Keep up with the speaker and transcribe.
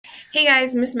Hey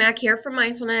guys, Miss Mac here for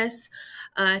Mindfulness.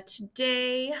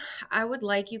 Today, I would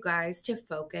like you guys to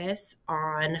focus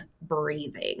on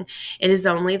breathing. It is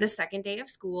only the second day of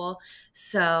school,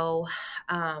 so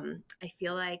I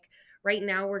feel like right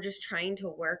now we're just trying to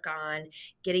work on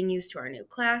getting used to our new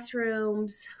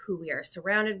classrooms, who we are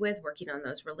surrounded with, working on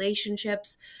those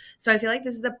relationships. So I feel like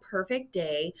this is the perfect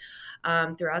day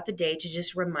throughout the day to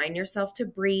just remind yourself to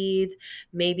breathe.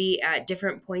 Maybe at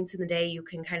different points in the day, you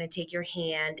can kind of take your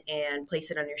hand and place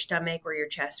it on your stomach or your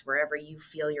chest, wherever you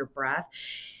feel your breath,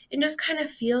 and just kind of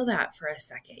feel that for a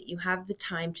second. You have the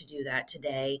time to do that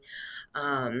today.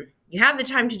 You have the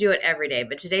time to do it every day,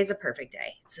 but today's a perfect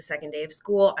day. It's the second day of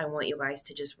school. I want you guys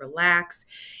to just relax,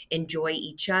 enjoy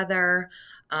each other.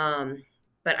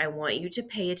 But I want you to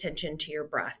pay attention to your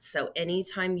breath. So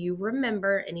anytime you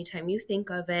remember, anytime you think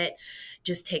of it,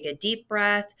 just take a deep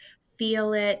breath,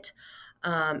 feel it,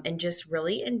 and just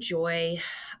really enjoy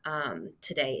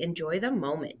today. Enjoy the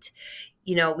moment.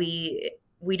 You know,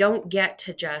 we don't get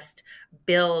to just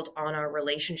build on our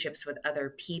relationships with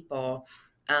other people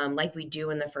like we do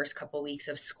in the first couple weeks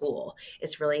of school.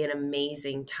 It's really an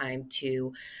amazing time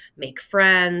to make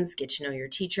friends, get to know your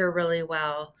teacher really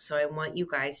well. So I want you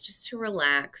guys just to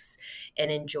relax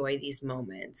and enjoy these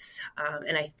moments.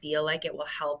 And I feel like it will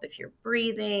help if you're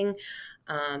breathing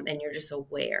and you're just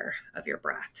aware of your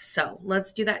breath. So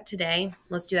let's do that today.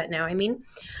 Let's do that now.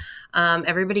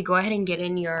 Everybody go ahead and get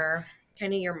in your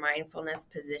kind of your mindfulness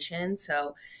position.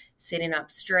 So sitting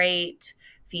up straight,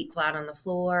 feet flat on the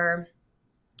floor.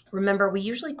 Remember, we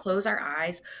usually close our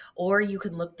eyes, or you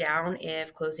can look down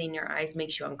if closing your eyes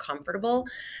makes you uncomfortable,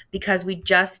 because we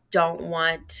just don't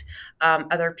want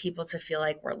other people to feel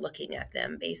like we're looking at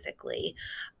them, basically.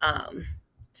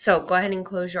 So go ahead and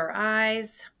close your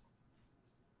eyes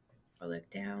or look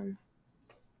down.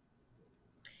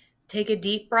 Take a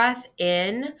deep breath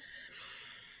in.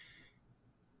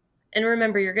 And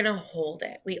remember, you're going to hold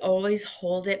it. We always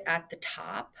hold it at the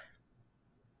top.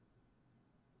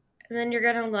 And then you're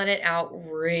going to let it out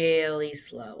really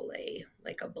slowly,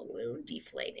 like a balloon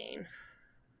deflating.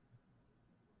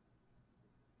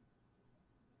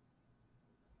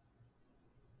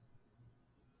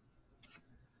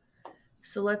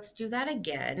 So let's do that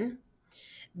again.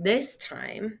 This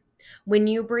time, when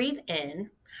you breathe in,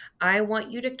 I want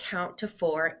you to count to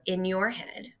 4 in your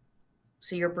head.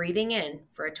 So you're breathing in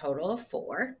for a total of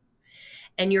 4,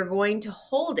 and you're going to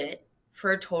hold it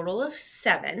for a total of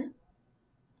 7.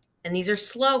 And these are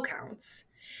slow counts.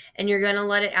 And you're going to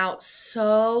let it out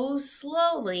so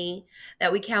slowly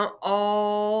that we count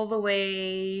all the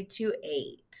way to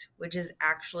 8, which is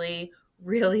actually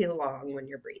really long when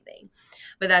you're breathing.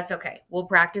 But that's okay. We'll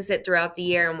practice it throughout the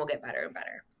year and we'll get better and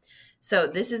better. So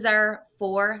this is our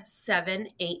 4, 7,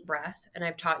 8 breath. And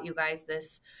I've taught you guys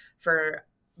this for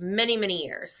many, many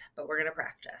years, but we're going to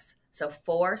practice. So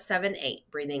 4, 7,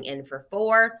 8, breathing in for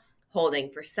 4,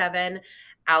 holding for 7,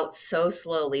 out so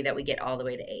slowly that we get all the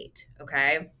way to 8.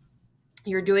 Okay.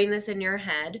 You're doing this in your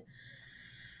head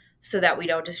so that we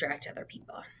don't distract other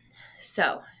people.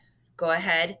 So go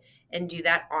ahead and do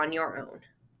that on your own.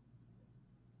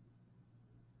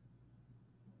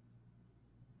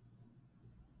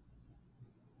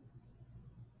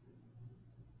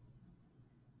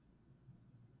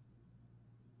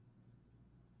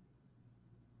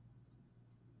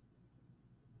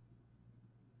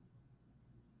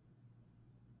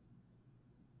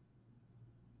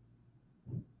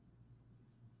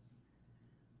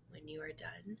 When you are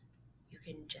done, you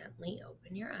can gently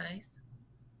open your eyes.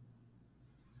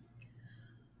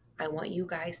 I want you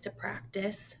guys to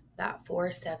practice that 4,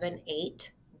 7,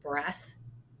 8 breath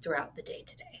throughout the day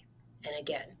today. And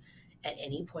again, at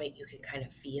any point, you can kind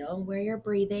of feel where you're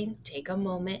breathing. Take a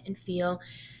moment and feel,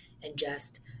 and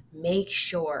just make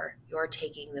sure you're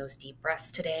taking those deep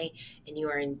breaths today and you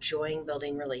are enjoying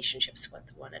building relationships with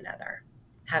one another.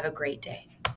 Have a great day.